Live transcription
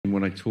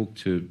when I talk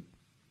to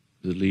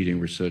the leading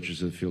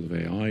researchers in the field of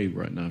AI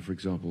right now, for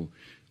example,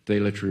 they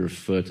literally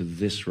refer to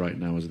this right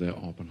now as their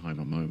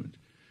Oppenheimer moment.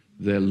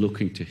 They're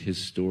looking to his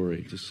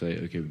story to say,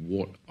 okay,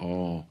 what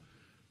are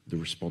the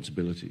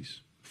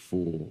responsibilities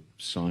for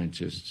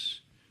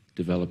scientists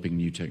developing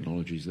new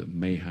technologies that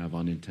may have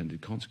unintended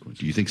consequences?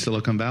 Do you think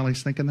Silicon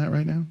Valley's thinking that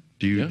right now?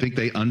 Do you think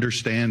they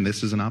understand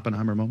this is an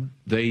Oppenheimer moment?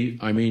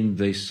 I mean,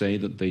 they say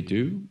that they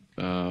do,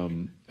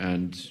 and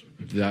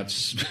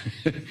that's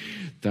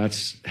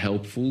that's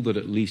helpful. That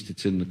at least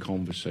it's in the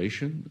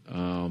conversation,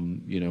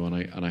 you know.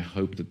 And I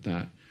hope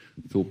that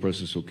thought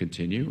process will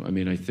continue. I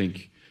mean, I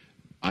think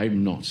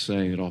I'm not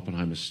saying that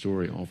Oppenheimer's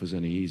story offers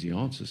any easy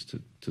answers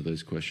to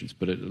those questions,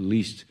 but it at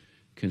least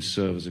can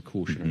serve as a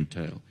cautionary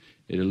tale.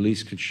 It at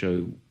least can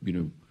show, you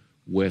know,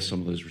 where some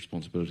of those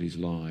responsibilities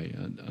lie,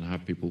 and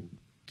have people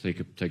take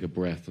a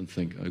breath and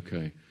think,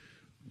 okay,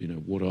 you know,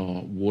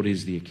 what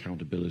is the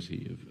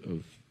accountability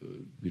of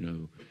you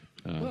know,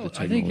 well, the technologist?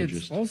 I think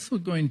it's also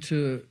going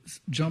to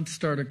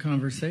jumpstart a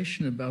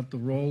conversation about the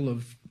role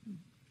of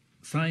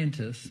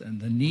scientists and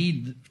the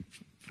need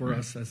for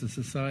us as a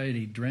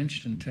society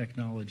drenched in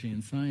technology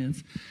and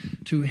science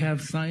to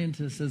have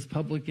scientists as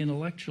public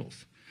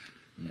intellectuals.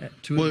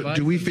 Well,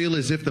 do we feel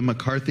as if the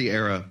McCarthy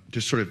era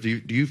just sort of,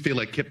 do you feel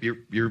like, Kip,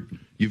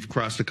 you've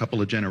crossed a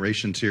couple of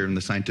generations here in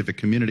the scientific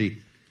community?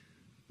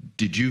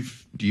 Do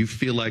you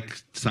feel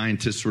like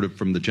scientists sort of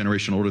from the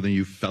generation older than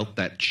you felt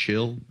that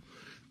chill?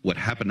 What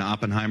happened to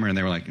Oppenheimer, and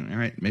they were like, all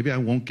right, maybe I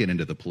won't get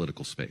into the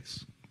political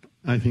space?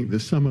 I think that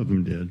some of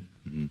them did.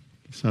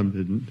 Some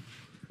didn't.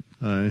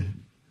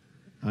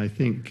 I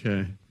think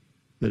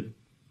that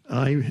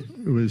I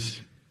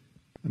was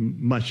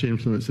much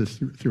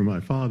influenced through my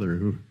father,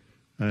 who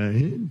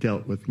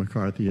dealt with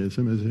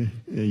McCarthyism as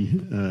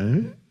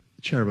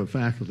a chair of a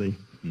faculty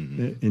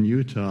in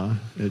Utah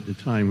at the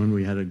time when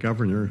we had a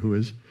governor who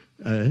was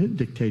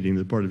dictating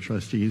the Board of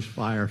Trustees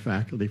fire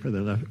faculty for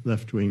the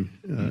left-wing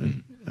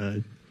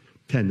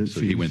tendencies.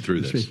 So he went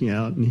through this. Speaking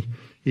out, and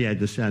he had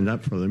to stand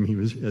up for them. He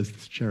was as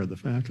the chair of the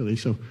faculty.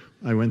 So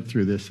I went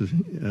through this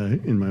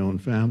in my own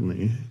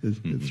family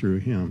through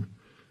him.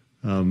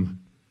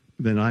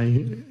 Then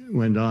I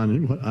went on,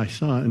 and I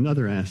saw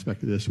another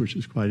aspect of this, which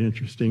is quite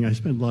interesting. I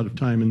spent a lot of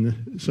time in the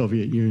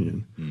Soviet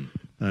Union.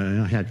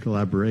 I had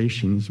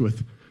collaborations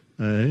with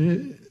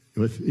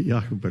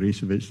Yakov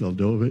Borisovich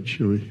Zeldovich,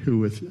 who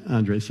with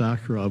Andrei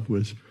Sakharov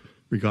was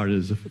regarded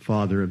as the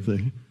father of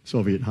the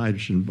Soviet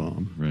hydrogen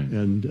bomb. Right.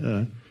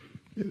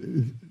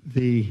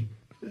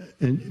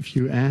 And if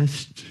you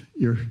asked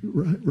your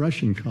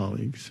Russian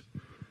colleagues,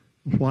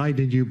 why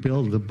did you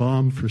build the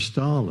bomb for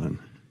Stalin?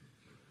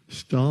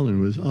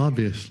 Stalin was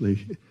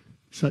obviously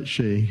such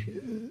a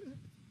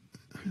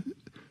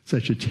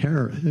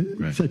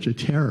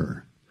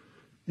terror,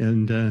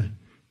 and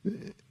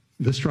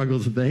the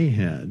struggles that they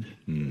had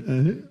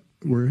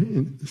were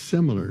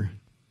similar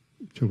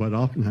to what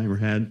Oppenheimer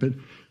had, but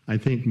I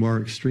think more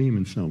extreme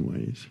in some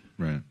ways.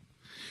 Right.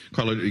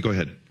 Carlo, go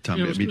ahead. Tom,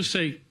 I was going to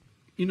say,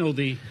 you know,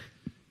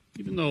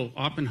 even though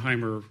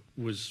Oppenheimer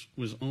was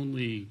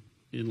only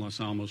in Los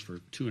Alamos for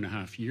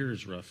 2.5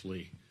 years,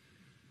 roughly,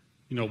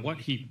 you know, what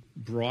he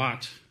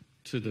brought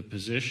to the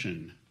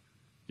position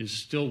is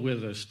still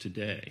with us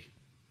today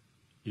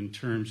in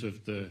terms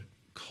of the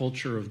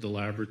culture of the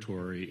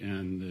laboratory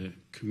and the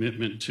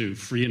commitment to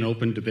free and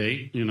open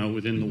debate, you know,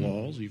 within the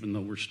walls, even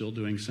though we're still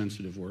doing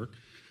sensitive work.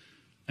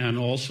 And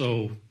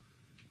also,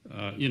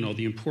 you know,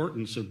 the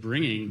importance of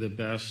bringing the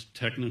best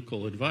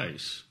technical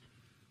advice.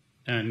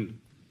 And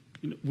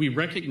we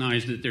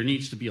recognize that there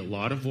needs to be a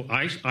lot of,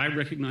 I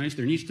recognize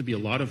there needs to be a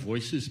lot of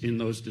voices in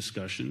those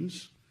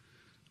discussions.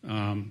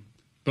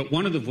 But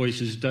one of the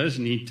voices does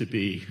need to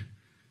be,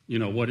 you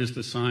know, what is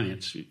the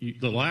science?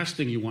 The last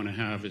thing you want to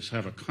have is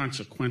have a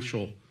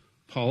consequential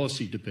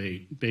policy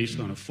debate based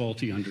on a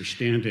faulty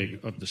understanding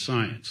of the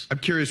science. I'm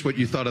curious what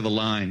you thought of the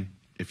line,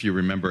 if you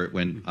remember it,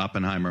 when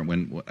Oppenheimer,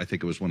 when I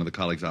think it was one of the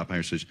colleagues,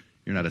 Oppenheimer says,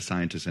 you're not a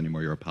scientist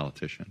anymore, you're a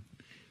politician.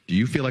 Do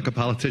you feel like a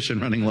politician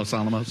running Los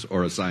Alamos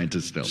or a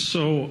scientist still?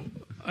 So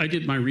I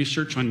did my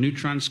research on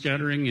neutron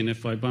scattering, and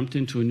if I bumped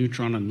into a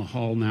neutron in the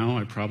hall now,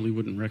 I probably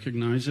wouldn't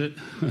recognize it.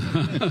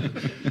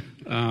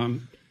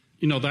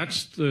 You know,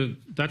 that's the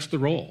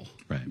role.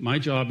 Right. My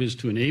job is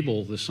to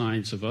enable the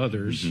science of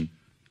others,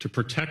 to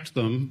protect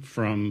them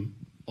from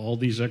all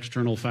these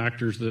external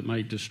factors that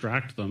might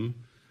distract them,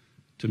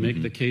 to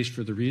make the case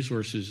for the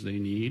resources they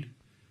need,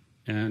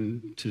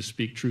 and to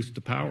speak truth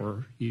to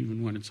power,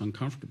 even when it's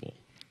uncomfortable.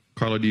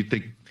 Carlo, do you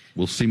think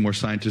we'll see more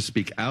scientists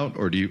speak out,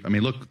 or do you? I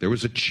mean, look, there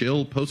was a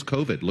chill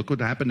post-COVID. Look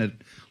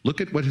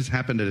at what has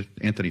happened at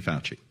Anthony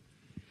Fauci,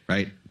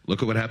 right?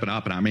 Look at what happened to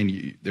Oppenheimer. I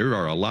mean, there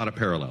are a lot of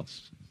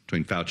parallels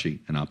between Fauci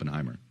and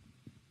Oppenheimer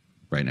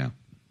right now.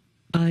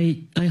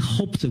 I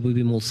hope there will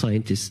be more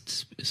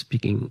scientists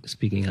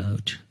speaking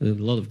out. A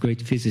lot of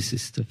great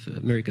physicists,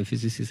 American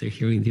physicists, are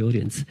here in the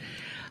audience.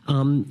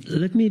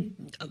 Let me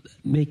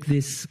make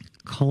this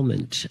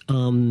comment.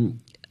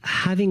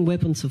 Having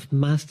weapons of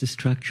mass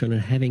destruction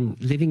and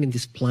living in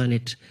this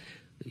planet,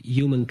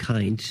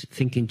 humankind,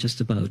 thinking just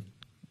about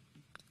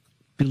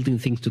building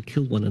things to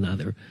kill one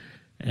another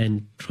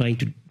and trying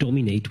to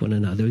dominate one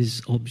another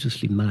is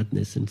obviously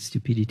madness and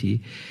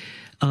stupidity.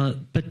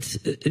 But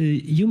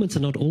humans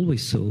are not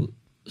always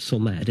so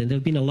mad, and there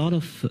have been a lot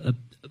of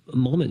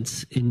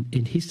moments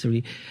in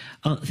history.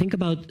 Think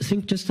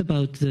just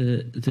about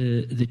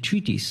the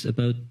treaties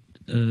about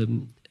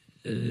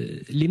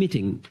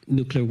limiting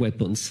nuclear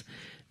weapons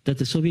that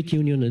the Soviet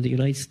Union and the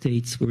United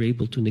States were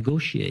able to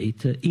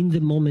negotiate in the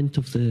moment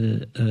of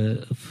in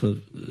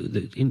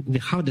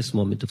the hardest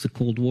moment of the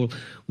Cold War,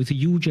 with a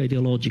huge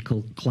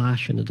ideological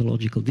clash and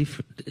ideological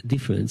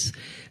difference.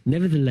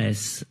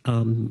 Nevertheless,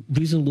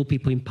 reasonable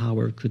people in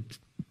power could,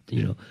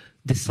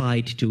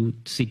 decide to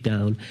sit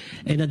down.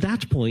 And at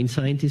that point,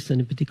 scientists,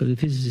 and in particular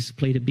physicists,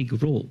 played a big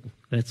role.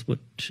 That's what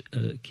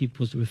Kip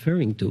was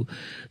referring to.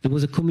 There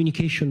was a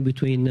communication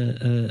between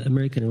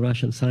American and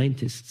Russian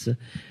scientists,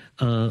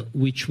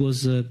 which was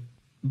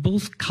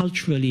both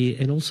culturally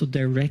and also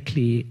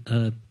directly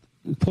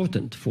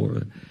important for.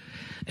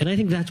 And I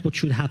think that's what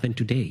should happen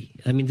today.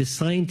 I mean, the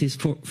scientists,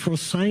 for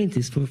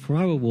scientists, for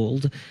our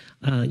world,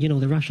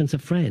 the Russians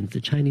are friends,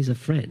 the Chinese are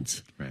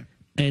friends. Right.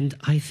 And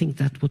I think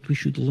that's what we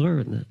should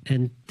learn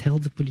and tell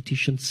the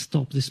politicians,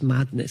 stop this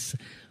madness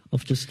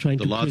of just trying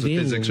to prevail. The laws of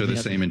physics are the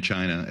same in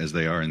China as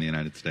they are in the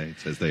United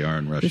States, as they are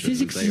in Russia. The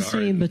physics is the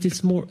same, but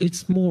it's more.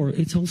 It's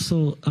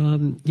also,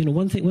 one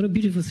of the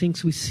beautiful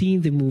things we see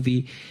in the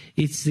movie,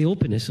 it's the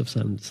openness of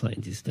some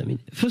scientists. I mean,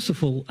 first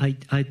of all, I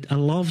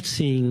loved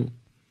seeing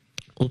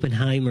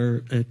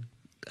Oppenheimer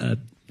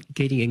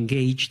getting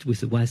engaged with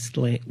the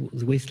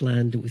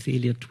wasteland, with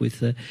Eliot,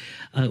 with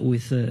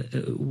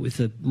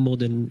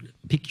modern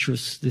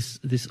pictures,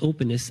 this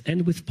openness,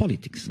 and with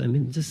politics. I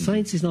mean, the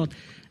science is not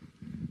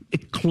a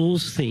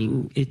closed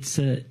thing.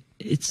 It's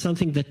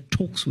something that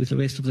talks with the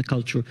rest of the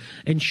culture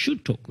and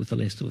should talk with the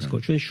rest of the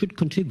culture and should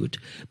contribute.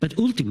 But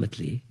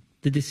ultimately,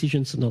 the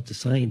decisions are not the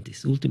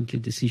scientists. Ultimately,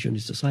 the decision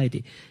is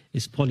society,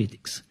 is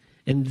politics.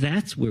 And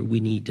that's where we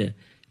need to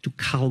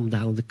calm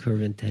down the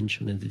current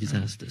tension and the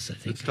disasters, I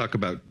think. Let's talk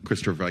about,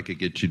 Christopher, if I could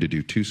get you to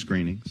do 2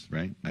 screenings,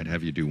 right? I'd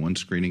have you do 1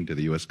 screening to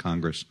the U.S.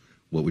 Congress.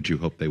 What would you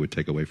hope they would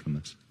take away from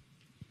this?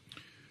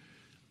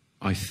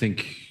 I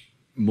think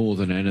more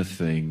than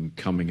anything,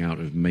 coming out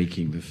of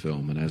making the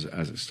film and as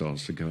it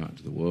starts to go out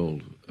to the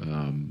world,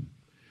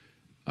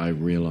 I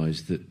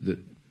realized that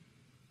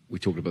we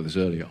talked about this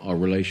earlier, our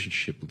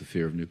relationship with the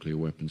fear of nuclear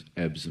weapons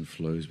ebbs and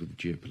flows with the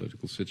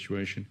geopolitical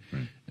situation.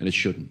 Right. And it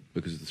shouldn't,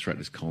 because the threat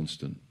is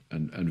constant.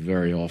 And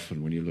very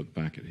often, when you look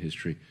back at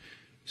history,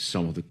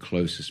 some of the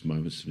closest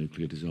moments to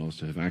nuclear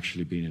disaster have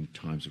actually been in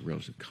times of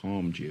relative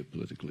calm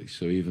geopolitically.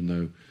 So even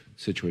though the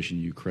situation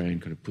in Ukraine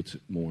kind of puts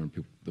it more in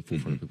the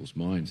forefront of people's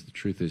minds, the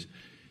truth is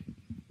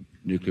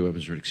nuclear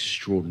weapons are an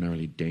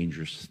extraordinarily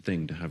dangerous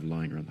thing to have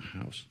lying around the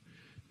house.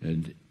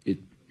 And it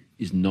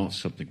is not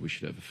something we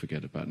should ever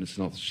forget about, and it's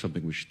not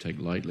something we should take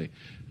lightly.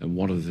 And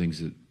one of the things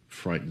that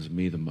frightens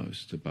me the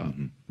most about,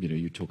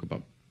 you talk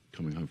about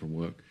coming home from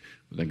work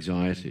with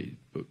anxiety,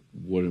 but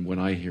when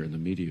I hear in the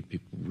media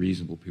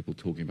reasonable people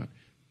talking about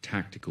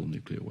tactical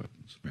nuclear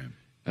weapons, right,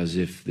 as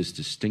if this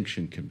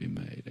distinction can be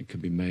made, and can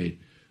be made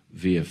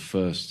via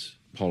first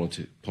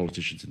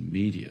politicians and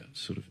media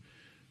sort of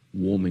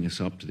warming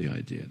us up to the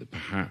idea that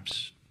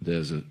perhaps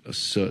there's a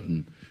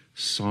certain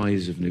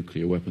size of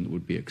nuclear weapon that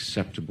would be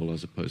acceptable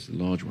as opposed to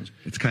large ones.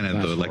 It's kind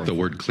of like the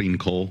word clean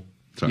coal.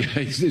 Sorry. Yeah,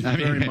 it's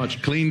very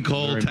much clean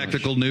coal,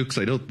 tactical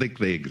nukes. I don't think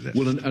they exist.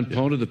 Well, and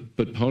part of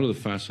the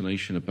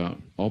fascination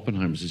about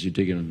Oppenheimer is, as you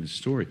dig in on his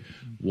story,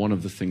 one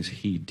of the things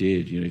he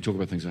did. You talk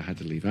about things I had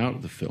to leave out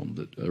of the film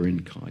that are in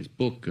Kai's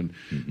book and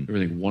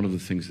everything. One of the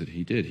things that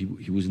he did,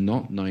 he was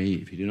not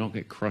naive. He did not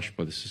get crushed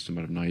by the system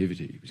out of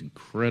naivety. He was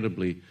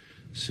incredibly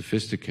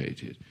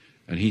sophisticated,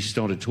 and he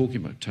started talking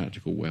about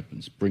tactical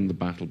weapons, bring the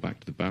battle back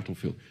to the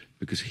battlefield,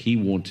 because he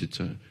wanted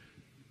to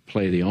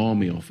play the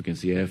army off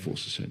against the Air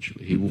Force,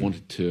 essentially. He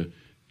wanted to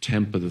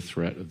temper the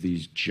threat of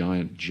these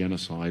giant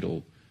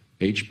genocidal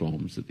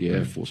H-bombs that the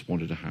Air Force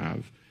wanted to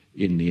have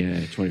in the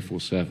air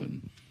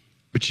 24/7.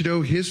 But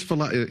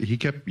he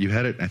kept, you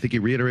had it, I think he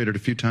reiterated a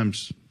few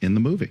times in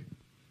the movie,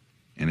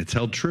 and it's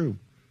held true,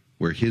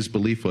 where his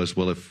belief was,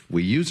 well, if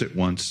we use it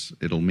once,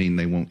 it'll mean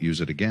they won't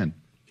use it again.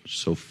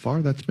 So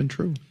far, that's been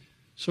true.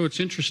 So it's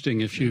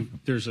interesting,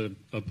 there's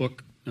a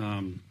book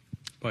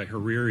by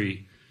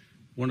Hariri,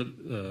 one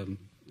of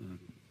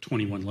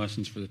 21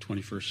 Lessons for the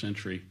 21st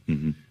Century.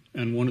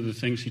 And one of the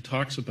things he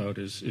talks about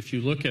is, if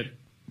you look at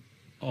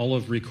all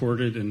of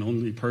recorded and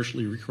only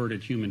partially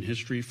recorded human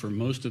history, for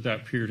most of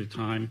that period of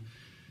time,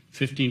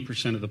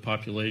 15% of the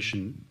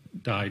population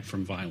died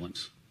from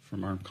violence,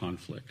 from armed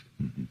conflict.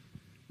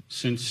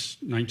 Since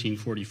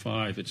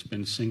 1945, it's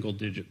been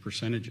single-digit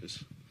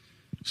percentages.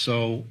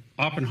 So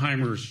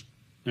Oppenheimer's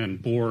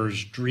and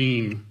Bohr's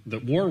dream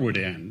that war would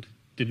end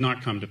did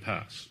not come to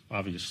pass,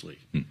 obviously.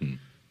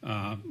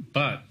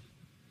 But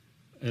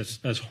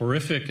as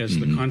horrific as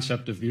the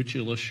concept of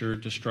mutual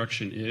assured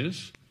destruction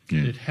is,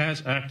 it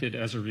has acted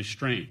as a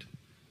restraint.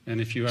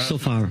 And if you ask, so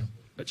far,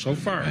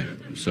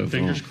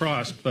 fingers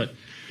crossed. But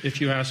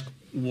if you ask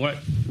what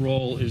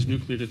role is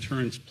nuclear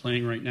deterrence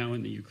playing right now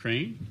in the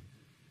Ukraine?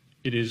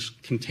 It is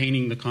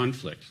containing the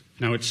conflict.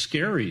 Now, it's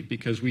scary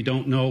because we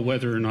don't know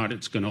whether or not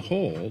it's going to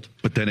hold.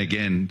 But then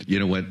again, you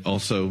know what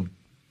also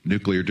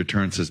nuclear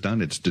deterrence has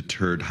done? It's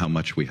deterred how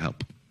much we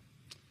help.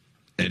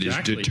 It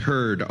has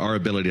deterred our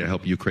ability to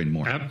help Ukraine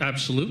more.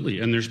 Absolutely.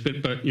 And there's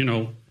been, but, you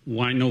know,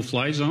 why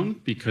no-fly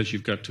zone? Because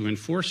you've got to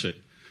enforce it.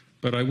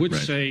 But I would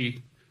say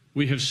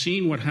we have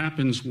seen what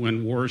happens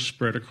when wars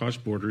spread across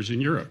borders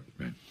in Europe.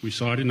 Right. We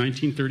saw it in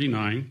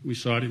 1939. We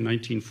saw it in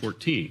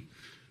 1914.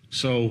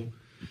 So,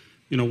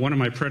 you know, one of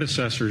my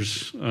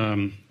predecessors,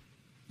 I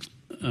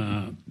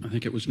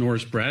think it was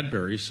Norris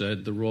Bradbury,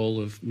 said the role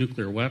of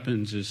nuclear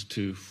weapons is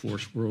to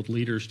force world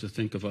leaders to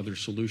think of other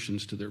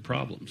solutions to their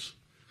problems.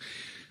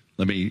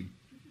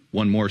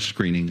 One more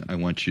screening I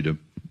want you to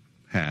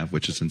have,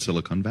 which is in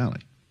Silicon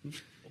Valley.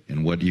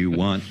 And what do you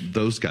want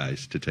those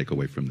guys to take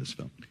away from this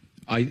film?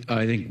 I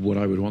think what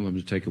I would want them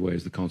to take away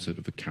is the concept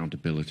of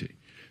accountability.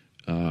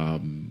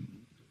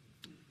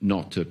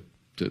 Not to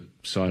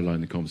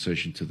sideline the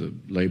conversation to the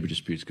labor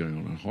disputes going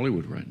on in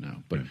Hollywood right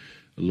now, but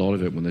a lot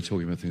of it, when they're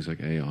talking about things like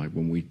AI,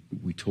 when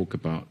we talk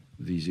about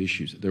these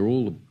issues, they're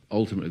all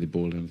ultimately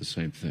boiled down to the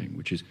same thing,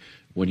 which is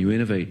when you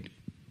innovate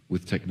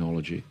with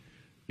technology,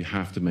 you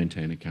have to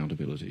maintain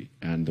accountability.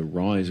 And the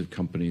rise of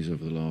companies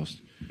over the last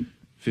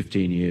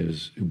 15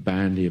 years who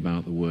bandy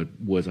about the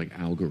words like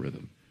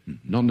algorithm,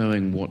 not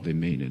knowing what they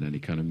mean in any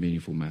kind of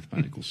meaningful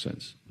mathematical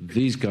sense.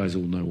 These guys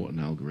all know what an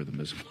algorithm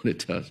is and what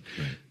it does.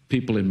 Right.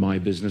 People in my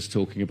business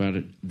talking about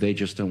it, they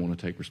just don't want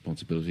to take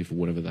responsibility for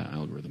whatever that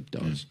algorithm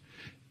does.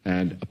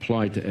 And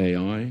applied to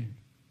AI,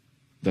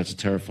 that's a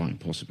terrifying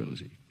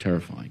possibility,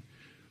 terrifying.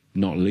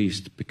 Not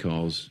least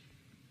because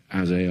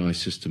as AI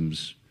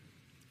systems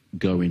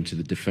go into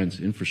the defense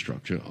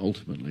infrastructure,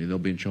 ultimately they'll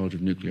be in charge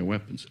of nuclear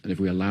weapons. And if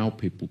we allow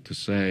people to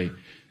say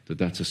that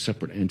that's a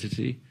separate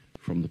entity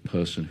from the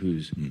person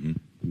who's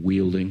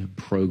wielding,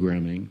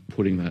 programming,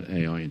 putting that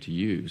AI into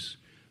use,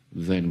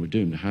 then we're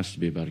doomed. It has to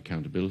be about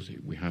accountability.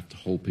 We have to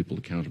hold people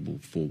accountable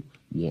for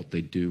what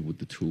they do with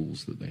the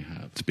tools that they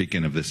have.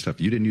 Speaking of this stuff,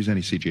 you didn't use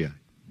any CGI.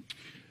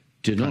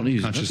 Did not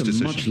use. That's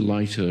a much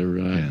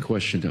lighter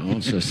question to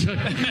answer. So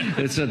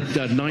it's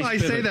a nice. I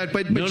say that,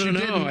 but you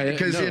didn't,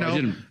 because you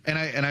know.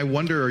 And I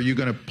wonder, are you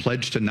going to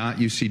pledge to not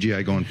use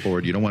CGI going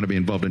forward? You don't want to be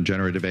involved in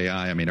generative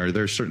AI. I mean, are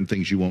there certain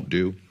things you won't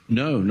do?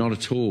 No, not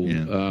at all.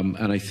 Yeah.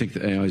 And I think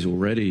that AI is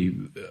already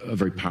a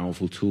very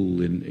powerful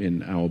tool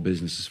in our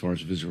business as far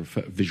as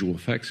visual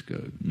effects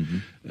go.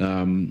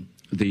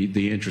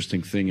 The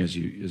interesting thing, as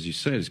you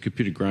said, is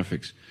computer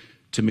graphics.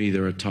 To me,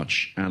 they're a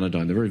touch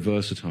anodyne. They're very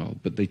versatile,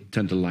 but they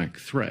tend to lack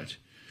threat.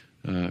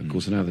 Of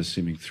course, now they're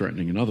seeming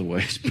threatening in other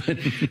ways.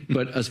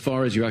 But as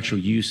far as your actual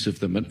use of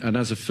them, and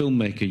as a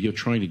filmmaker, you're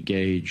trying to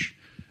gauge,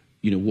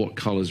 you know, what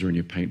colors are in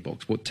your paint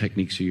box, what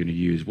techniques are you going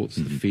to use, what's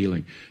the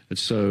feeling. And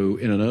so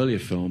in an earlier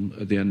film,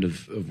 at the end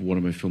of one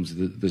of my films,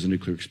 there's a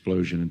nuclear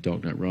explosion in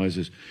Dark Knight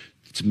Rises.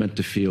 It's meant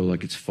to feel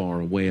like it's far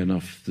away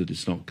enough that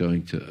it's not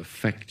going to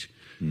affect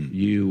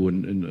you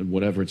and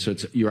whatever. And so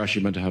you're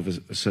actually meant to have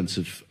a sense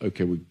of,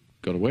 okay, we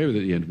got away with it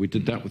at the end. We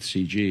did that with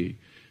CG. It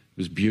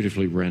was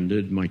beautifully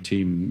rendered. My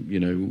team, you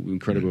know,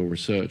 incredibly well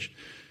researched.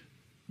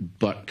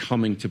 But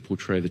coming to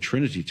portray the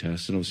Trinity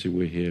test, and obviously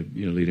we're here,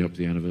 you know, leading up to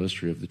the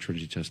anniversary of the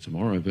Trinity test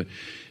tomorrow. But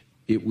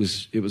it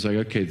was like,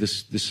 okay,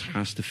 this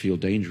has to feel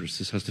dangerous.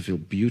 This has to feel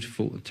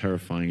beautiful and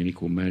terrifying in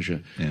equal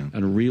measure. Yeah.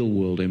 And real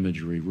world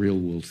imagery, real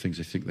world things.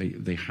 I think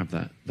they have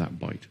that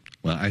bite.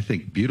 Well, I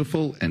think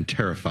beautiful and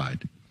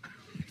terrified.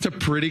 It's a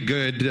pretty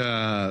good.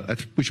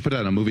 We should put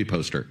out a movie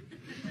poster.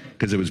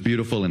 Because it was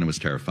beautiful and it was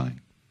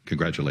terrifying.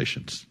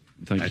 Congratulations.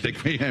 Thank you. I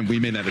think we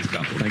made that as a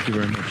compliment. Thank you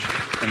very much.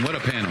 And what a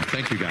panel.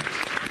 Thank you, guys.